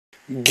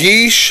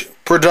Geesh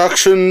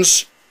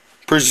Productions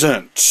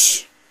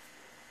presents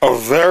a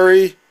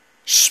very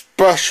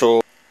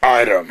special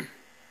item.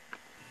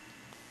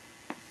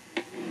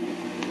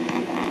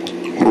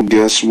 Well,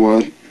 guess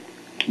what?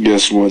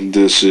 Guess what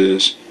this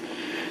is?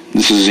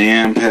 This is the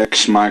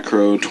Ampex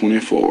Micro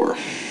 24.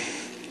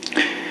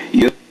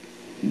 Yep,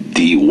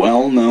 the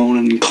well-known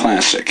and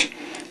classic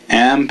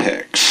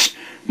Ampex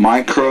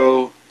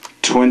Micro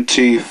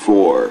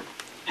 24.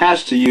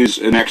 Has to use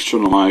an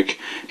external mic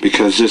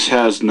because this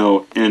has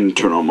no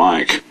internal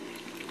mic.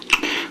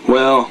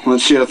 Well,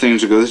 let's see how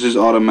things go. This is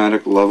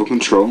automatic level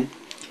control.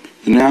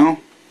 And now,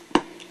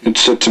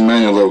 it's set to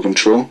manual level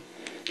control.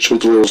 So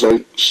what the level's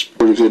like, it's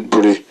pretty good,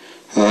 pretty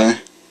high.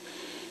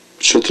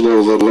 Set the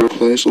level a little lower,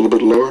 please, a little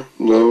bit lower,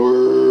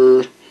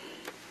 lower,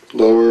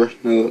 lower,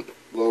 no,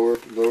 lower,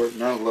 lower.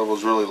 Now the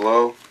level's really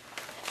low,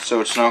 so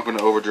it's not going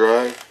to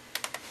overdrive.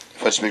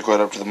 If I speak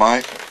right up to the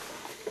mic.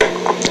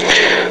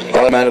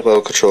 Automatic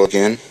level control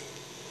again.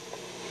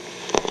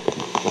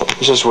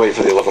 Let's just wait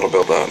for the level to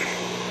build up.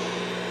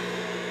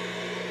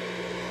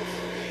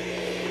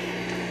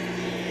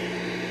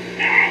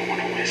 Now I want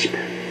to whisper.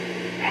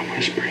 I'm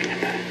whispering at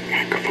the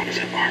microphone is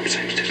at arm's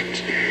length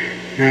distance.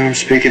 Now I'm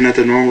speaking at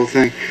the normal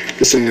thing.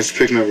 This thing is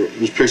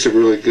picks up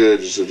really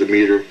good. Just the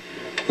meter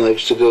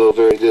likes to go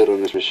very good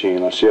on this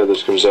machine. Let's see how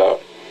this comes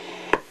out.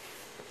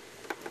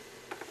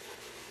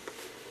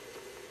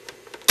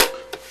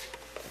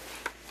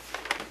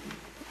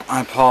 I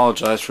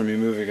apologize for me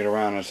moving it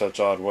around in such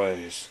odd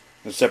ways.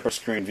 The separate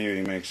screen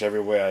viewing makes every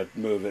way I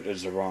move it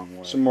is the wrong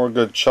way. Some more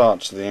good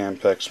shots of the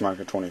Ampex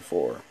Micro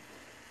 24.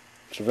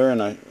 It's a very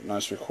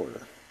nice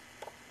recorder.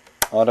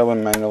 Auto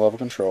and manual level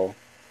control.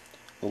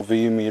 Little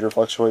VU meter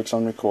fluctuates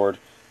on record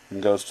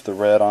and goes to the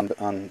red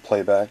on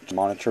playback to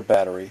monitor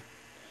battery.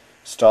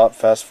 Stop,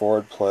 fast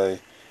forward, play,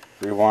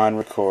 rewind,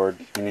 record,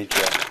 and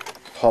eject.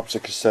 Pops a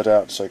cassette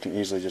out so I can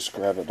easily just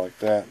grab it like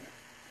that.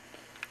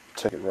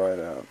 Take it right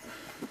out.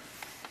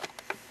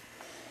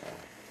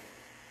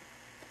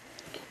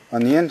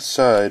 On the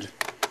inside,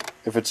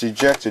 if it's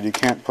ejected, you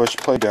can't push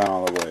play down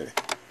all the way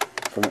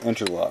from the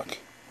interlock.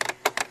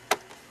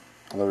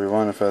 Although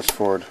rewind and fast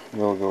forward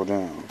will go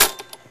down.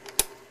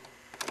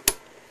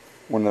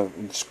 When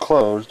it's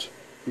closed,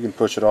 you can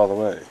push it all the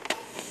way.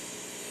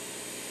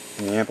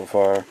 And the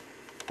amplifier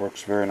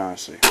works very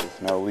nicely with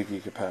no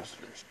leaky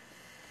capacitors.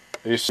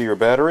 AC or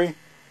battery,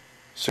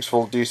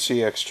 6-volt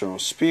DC external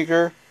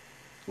speaker,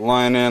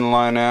 line in,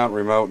 line out,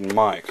 remote and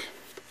mic.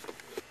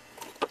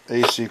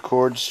 AC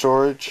cord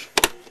storage,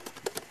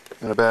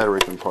 and a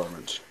battery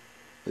compartment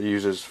that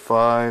uses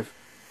 5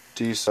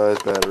 D-size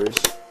batteries.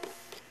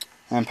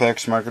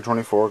 Ampex Micro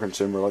 24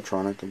 consumer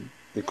electronic and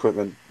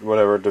equipment,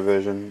 whatever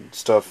division,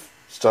 stuff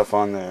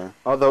on there.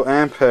 Although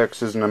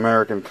Ampex is an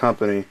American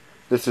company,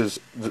 this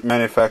is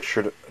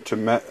manufactured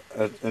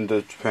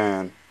into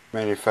Japan,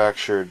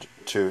 manufactured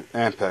to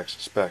Ampex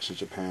specs in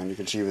Japan. You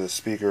can see the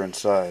speaker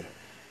inside.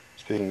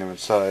 Speaking of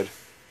inside,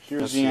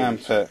 here's the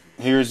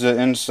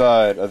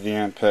inside of the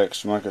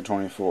Ampex Micro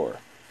 24.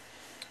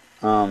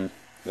 The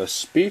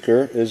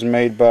speaker is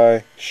made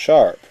by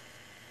Sharp.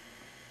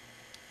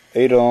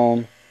 8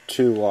 ohm,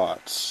 2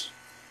 watts.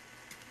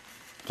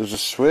 There's a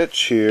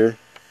switch here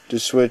to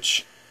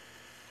switch.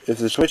 If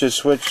the switch is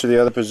switched to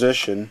the other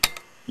position,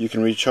 you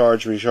can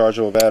recharge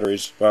rechargeable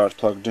batteries while it's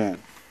plugged in.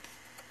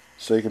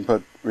 So you can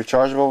put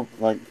rechargeable,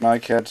 like my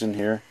cat's in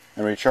here,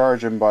 and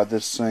recharge them by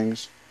this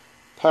thing's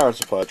power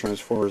supply.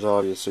 Transformers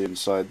obviously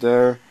inside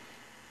there.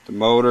 The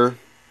motor,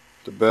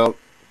 the belt,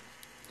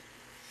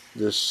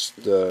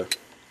 the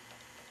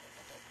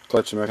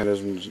clutch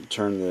mechanism to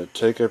turn the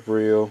take-up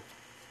reel,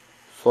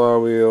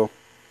 flywheel,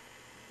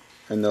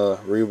 and the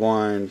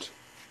rewind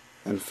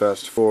and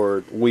fast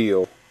forward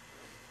wheel.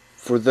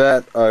 For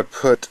that I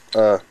put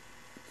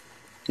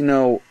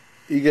you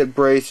get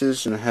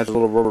braces and it has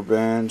little rubber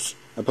bands.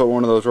 I put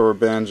one of those rubber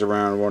bands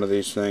around one of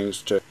these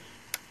things to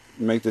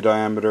make the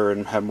diameter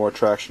and have more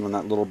traction on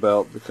that little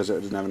belt, because it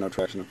didn't have enough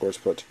traction, of course.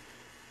 Put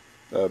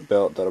a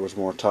belt that was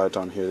more tight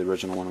on here. The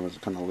original one was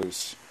kind of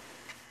loose,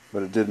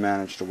 but it did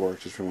manage to work.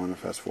 Just rewind and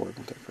fast forward.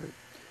 Not that great.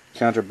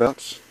 Counter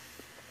belts,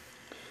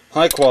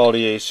 high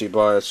quality AC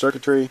bias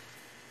circuitry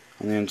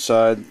on the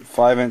inside.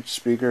 5-inch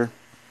speaker,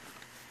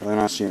 really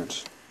nice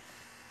unit.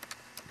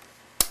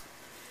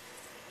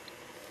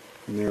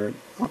 And there it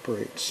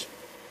operates.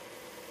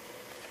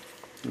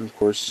 And of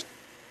course,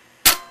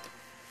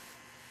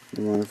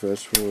 rewind and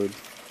fast forward.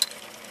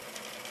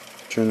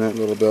 Turn that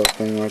little belt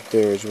thing right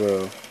there as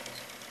well.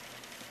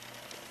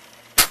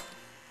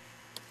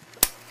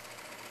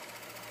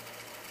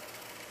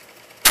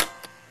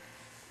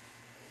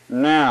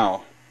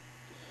 Now,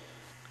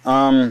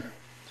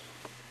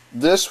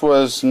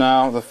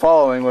 the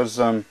following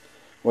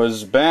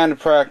was band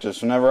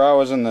practice. Whenever I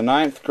was in the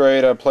 9th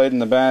grade, I played in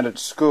the band at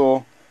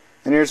school,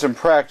 and here's some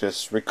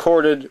practice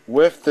recorded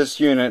with this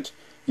unit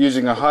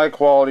using a high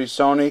quality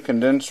Sony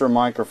condenser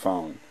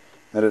microphone.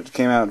 And it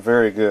came out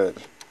very good.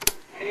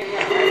 Play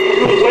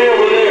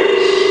over there.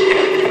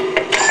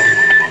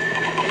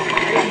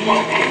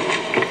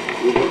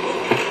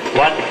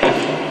 What?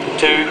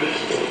 2,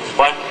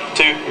 1,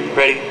 2,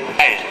 ready,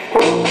 and.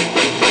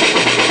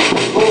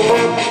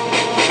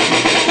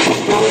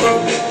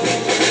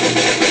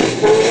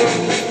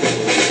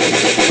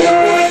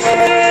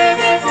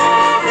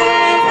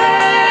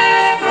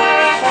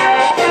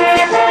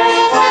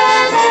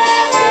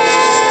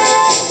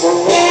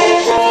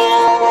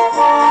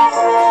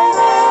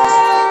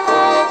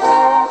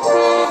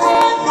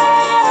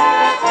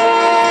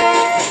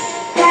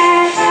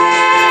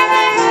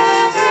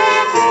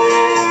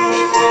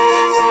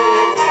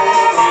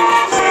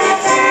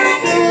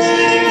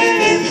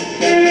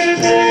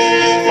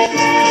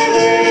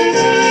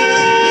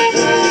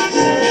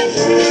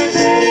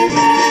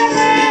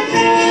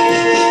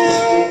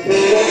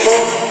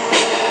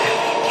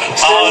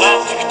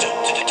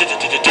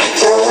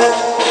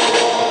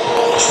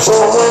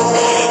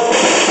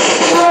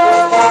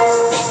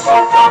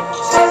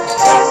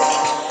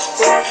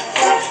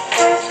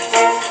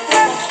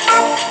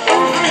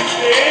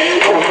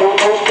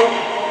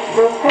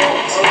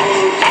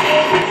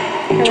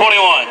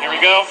 21, here we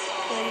go.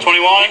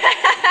 21.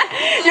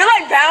 You're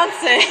like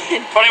bouncing.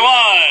 21,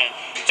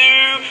 2,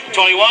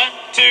 21,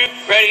 2,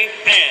 ready,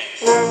 and.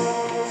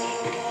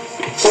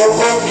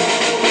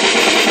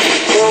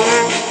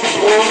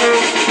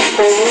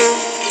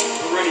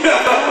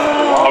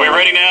 Are we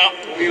ready now?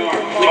 We are.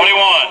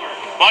 21,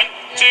 1,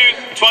 2,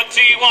 21.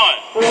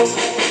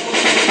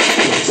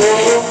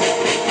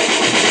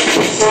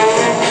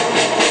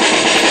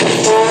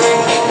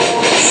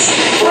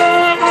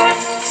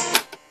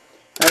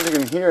 As you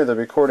can hear, the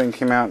recording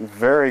came out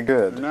very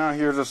good. Now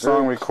here's a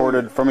song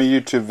recorded from a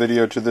YouTube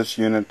video to this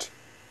unit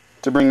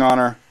to bring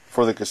honor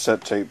for the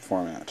cassette tape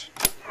format.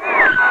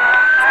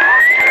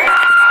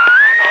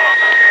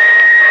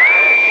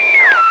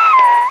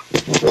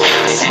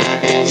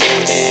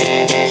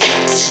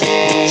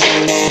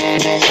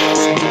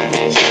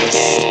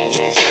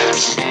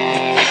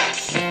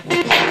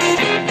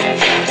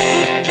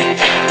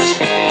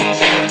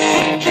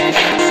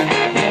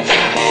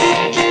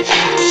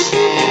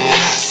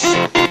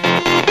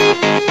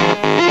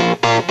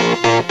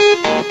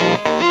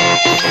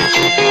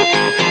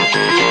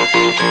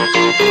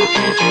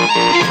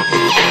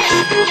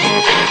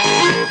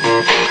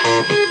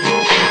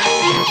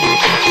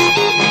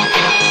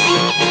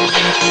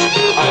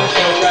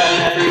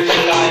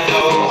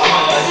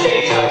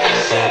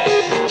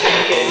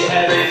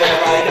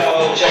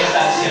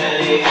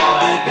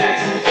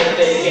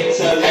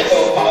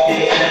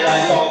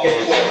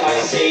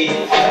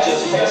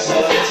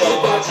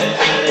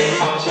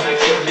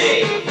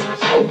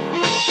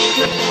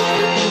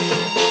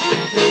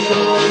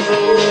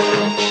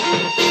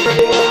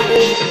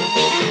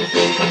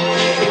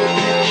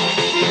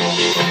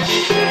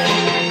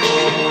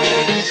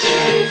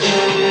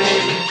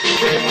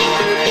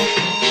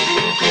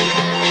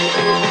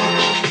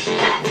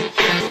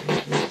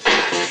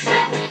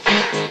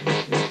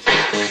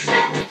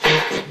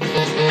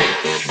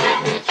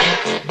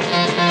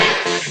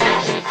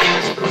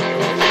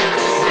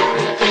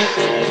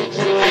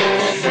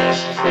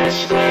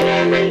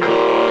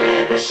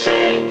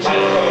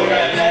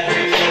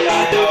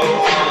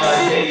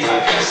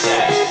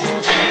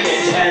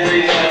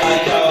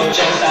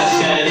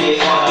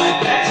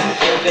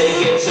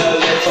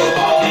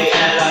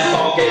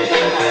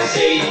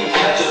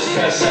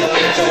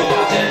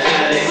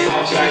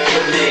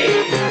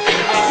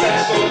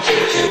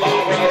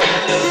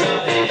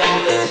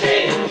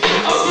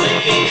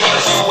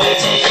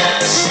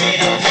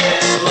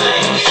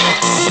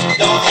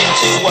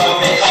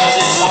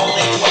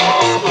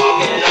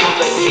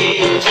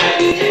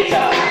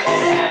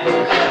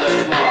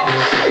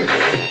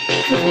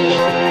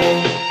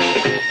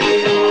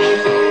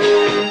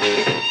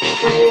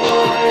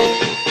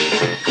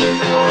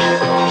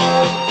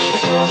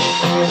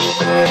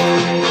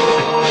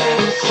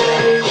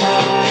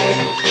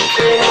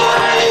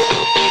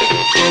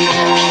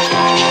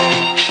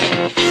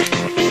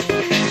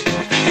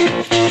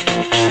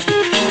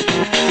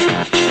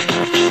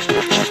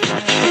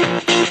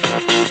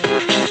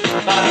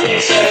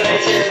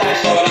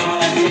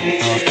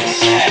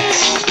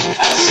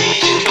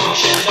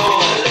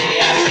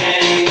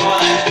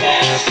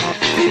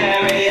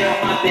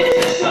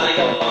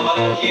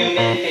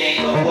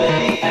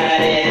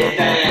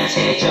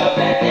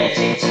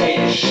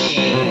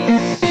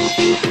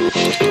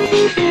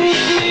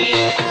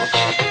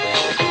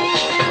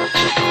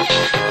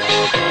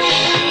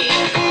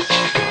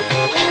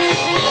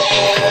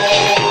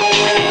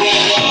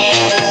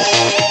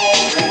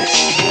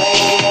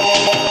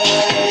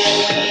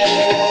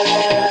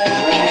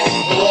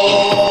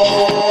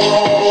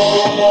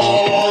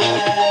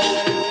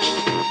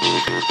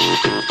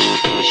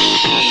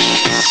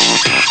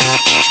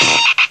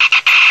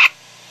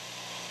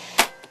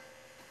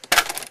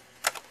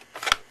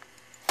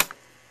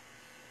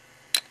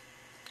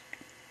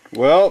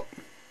 Well,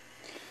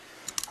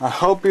 I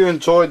hope you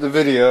enjoyed the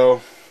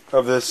video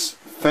of this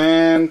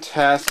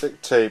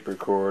fantastic tape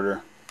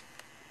recorder,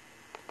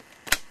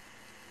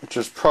 which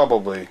is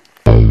probably